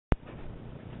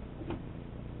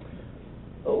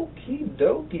Okie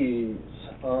dokies.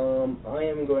 I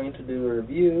am going to do a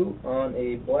review on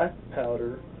a black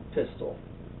powder pistol.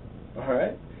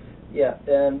 Alright? Yeah,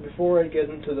 and before I get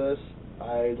into this,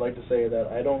 I'd like to say that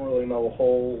I don't really know a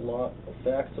whole lot of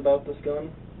facts about this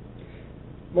gun.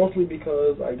 Mostly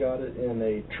because I got it in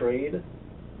a trade.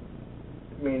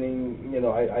 Meaning,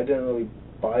 I didn't really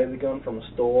buy the gun from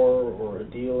a store or a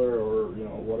dealer or,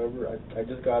 whatever. I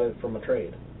just got it from a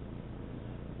trade.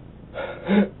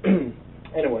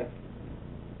 Anyway,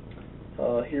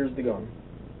 here's the gun.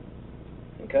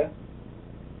 Okay?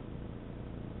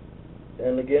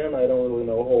 And again, I don't really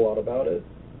know a whole lot about it.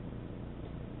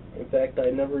 In fact, I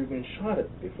never even shot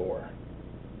it before.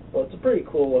 Well, it's a pretty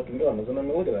cool looking gun, isn't it? I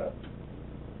mean, look at that.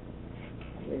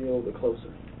 Maybe a little bit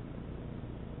closer.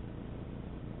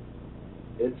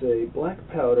 It's a black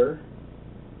powder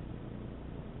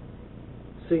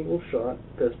single shot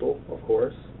pistol, of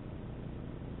course.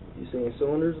 You see any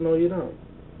cylinders? No, you don't.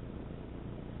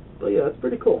 But yeah, it's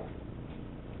pretty cool.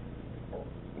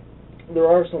 There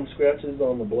are some scratches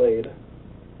on the blade.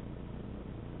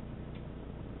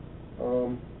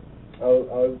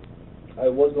 I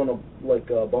was gonna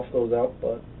buff those out,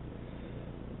 but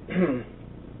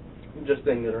just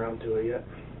didn't get around to it yet.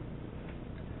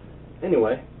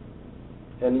 Anyway,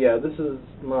 and yeah, this is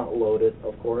not loaded,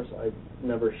 of course. I've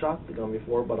never shot the gun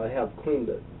before, but I have cleaned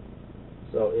it.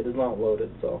 So it is not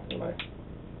loaded, so when I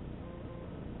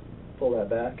pull that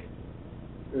back,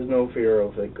 there's no fear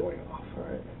of it going off,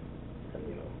 alright? And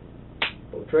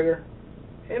pull the trigger,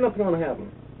 ain't nothing gonna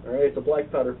happen. Alright, it's a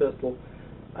black powder pistol.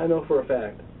 I know for a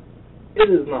fact it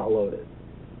is not loaded.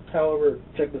 However,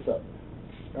 check this out.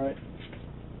 Alright?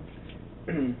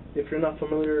 If you're not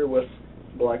familiar with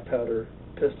black powder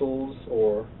pistols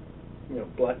or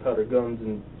black powder guns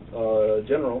in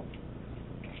general,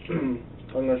 I'm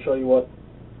going to show you what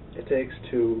it takes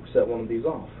to set one of these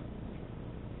off.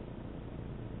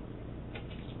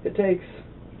 It takes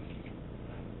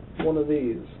one of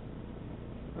these.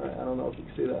 Alright, I don't know if you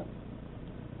can see that.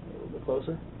 A little bit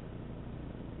closer.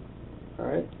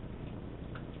 Alright.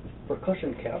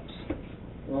 Percussion caps.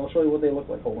 And I'll show you what they look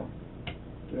like. Hold on.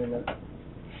 Give me a minute.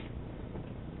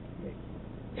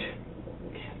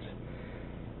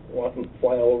 Watch them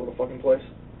fly all over the fucking place.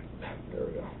 There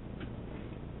we go.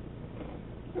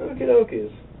 Okie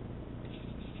dokies.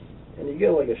 And you get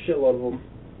like a shitload of them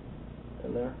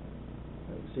in there.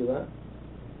 You can see that?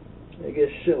 You get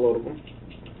a shitload of them.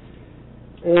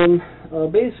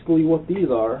 And basically what these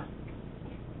are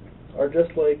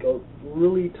just like a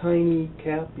really tiny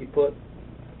cap you put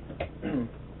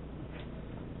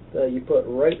that you put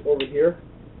right over here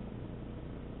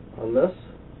on this.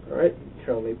 Alright,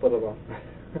 here, let me put it on.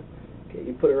 Okay,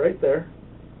 you put it right there.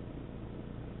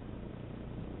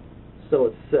 So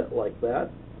it's set like that.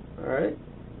 Alright.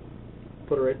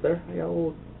 Put it right there. I got a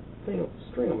little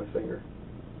string on my finger.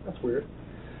 That's weird.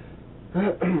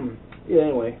 Yeah,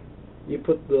 anyway. You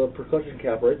put the percussion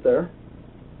cap right there.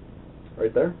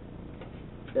 Right there.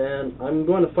 And I'm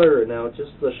going to fire it now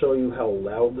just to show you how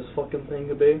loud this fucking thing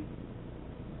could be.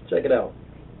 Check it out.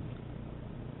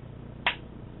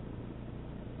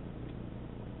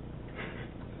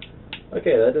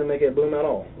 Okay, that didn't make it boom at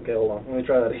all. Okay, hold on. Let me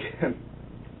try that again.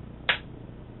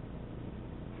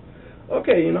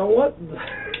 Okay, you know what?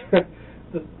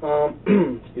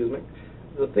 Excuse me.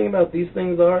 The thing about these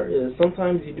things is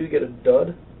sometimes you do get a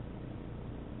dud.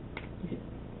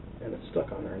 And it's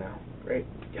stuck on there now. Great.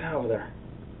 Get out of there.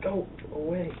 Go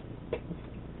away.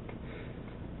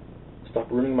 Stop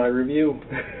ruining my review.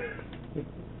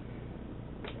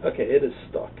 Okay, it is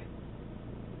stuck.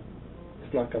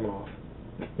 It's not coming off.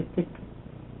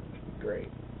 Great.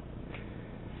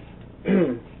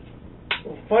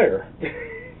 Fire.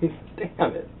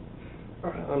 Damn it.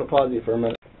 Alright, I'm going to pause you for a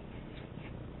minute.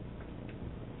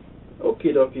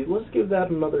 Okie dokie, let's give that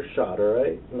another shot,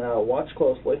 alright? Now, watch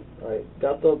closely. Alright,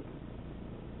 got the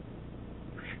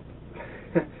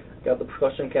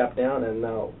percussion cap down, and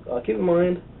now keep in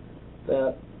mind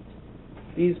that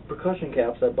these percussion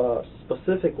caps I bought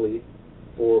specifically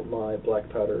for my black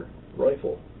powder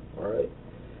rifle, alright?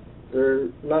 They're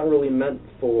not really meant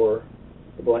for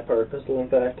the black powder pistol. In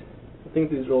fact, I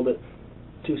think these are a little bit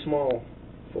too small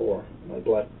for my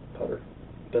black powder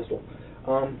pistol.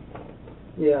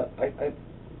 Yeah,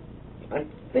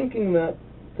 I'm thinking that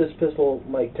this pistol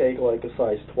might take like a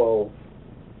size 12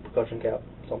 percussion cap,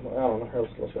 something. I don't know. Here,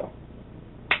 let's go.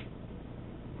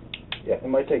 Yeah, it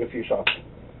might take a few shots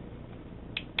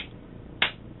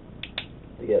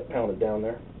to get pounded down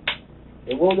there.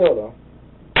 It will go though.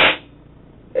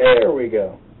 There we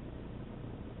go.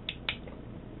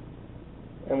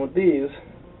 And with these,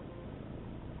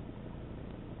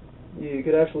 you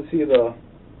could actually see the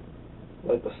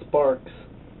like the sparks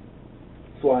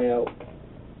fly out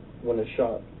when it's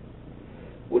shot,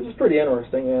 which is pretty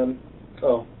interesting. And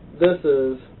oh, this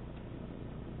is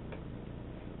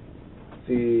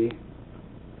the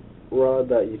rod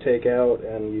that you take out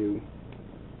and you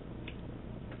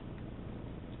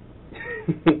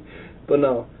but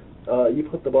no, you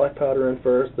put the black powder in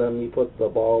first, then you put the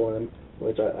ball in,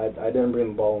 which I didn't bring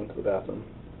the ball into the bathroom,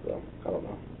 so I don't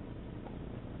know.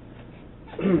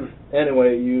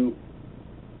 Anyway, you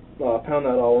pound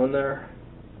that all in there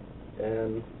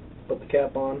and put the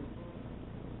cap on.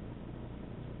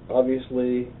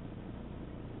 Obviously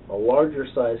a larger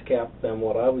size cap than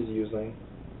what I was using.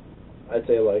 I'd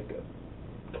say like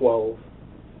 12,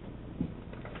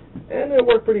 and it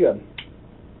worked pretty good.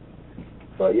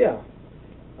 But yeah,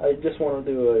 I just want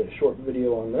to do a short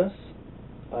video on this.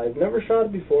 I've never shot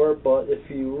it before, but if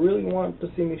you really want to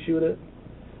see me shoot it,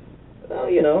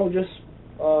 you know, just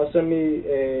send me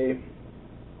a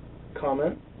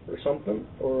comment or something,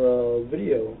 or a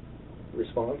video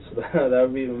response. That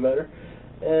would be even better.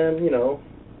 And, you know,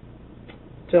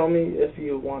 tell me if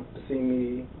you want to see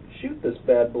me shoot this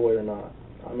bad boy or not.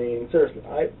 I mean, seriously,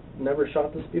 I've never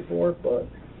shot this before, but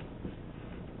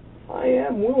I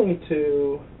am willing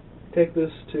to take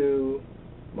this to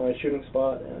my shooting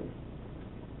spot and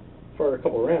for a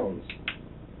couple rounds.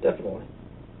 Definitely.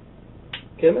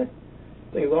 Kidding me?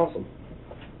 I think it's awesome.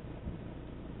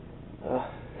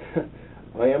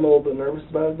 I am a little bit nervous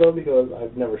about it though, because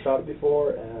I've never shot it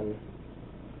before, and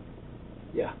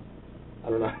yeah, I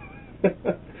don't know.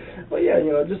 But yeah,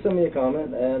 you know, just send me a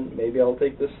comment and maybe I'll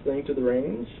take this thing to the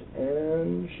range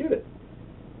and shoot it.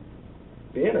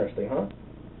 Be interesting, huh?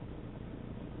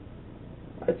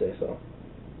 I'd say so.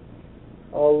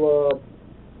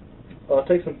 I'll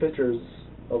take some pictures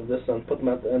of this and put them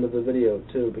at the end of the video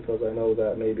too, because I know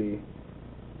that maybe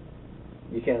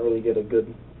you can't really get a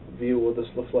good view of what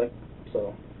this looks like.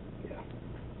 So yeah,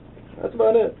 that's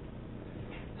about it.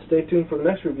 Stay tuned for the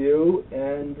next review,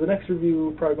 and the next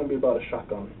review is probably going to be about a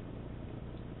shotgun.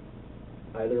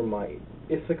 Either my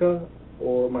Ithaca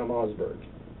or my Mossberg.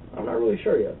 I'm not really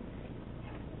sure yet.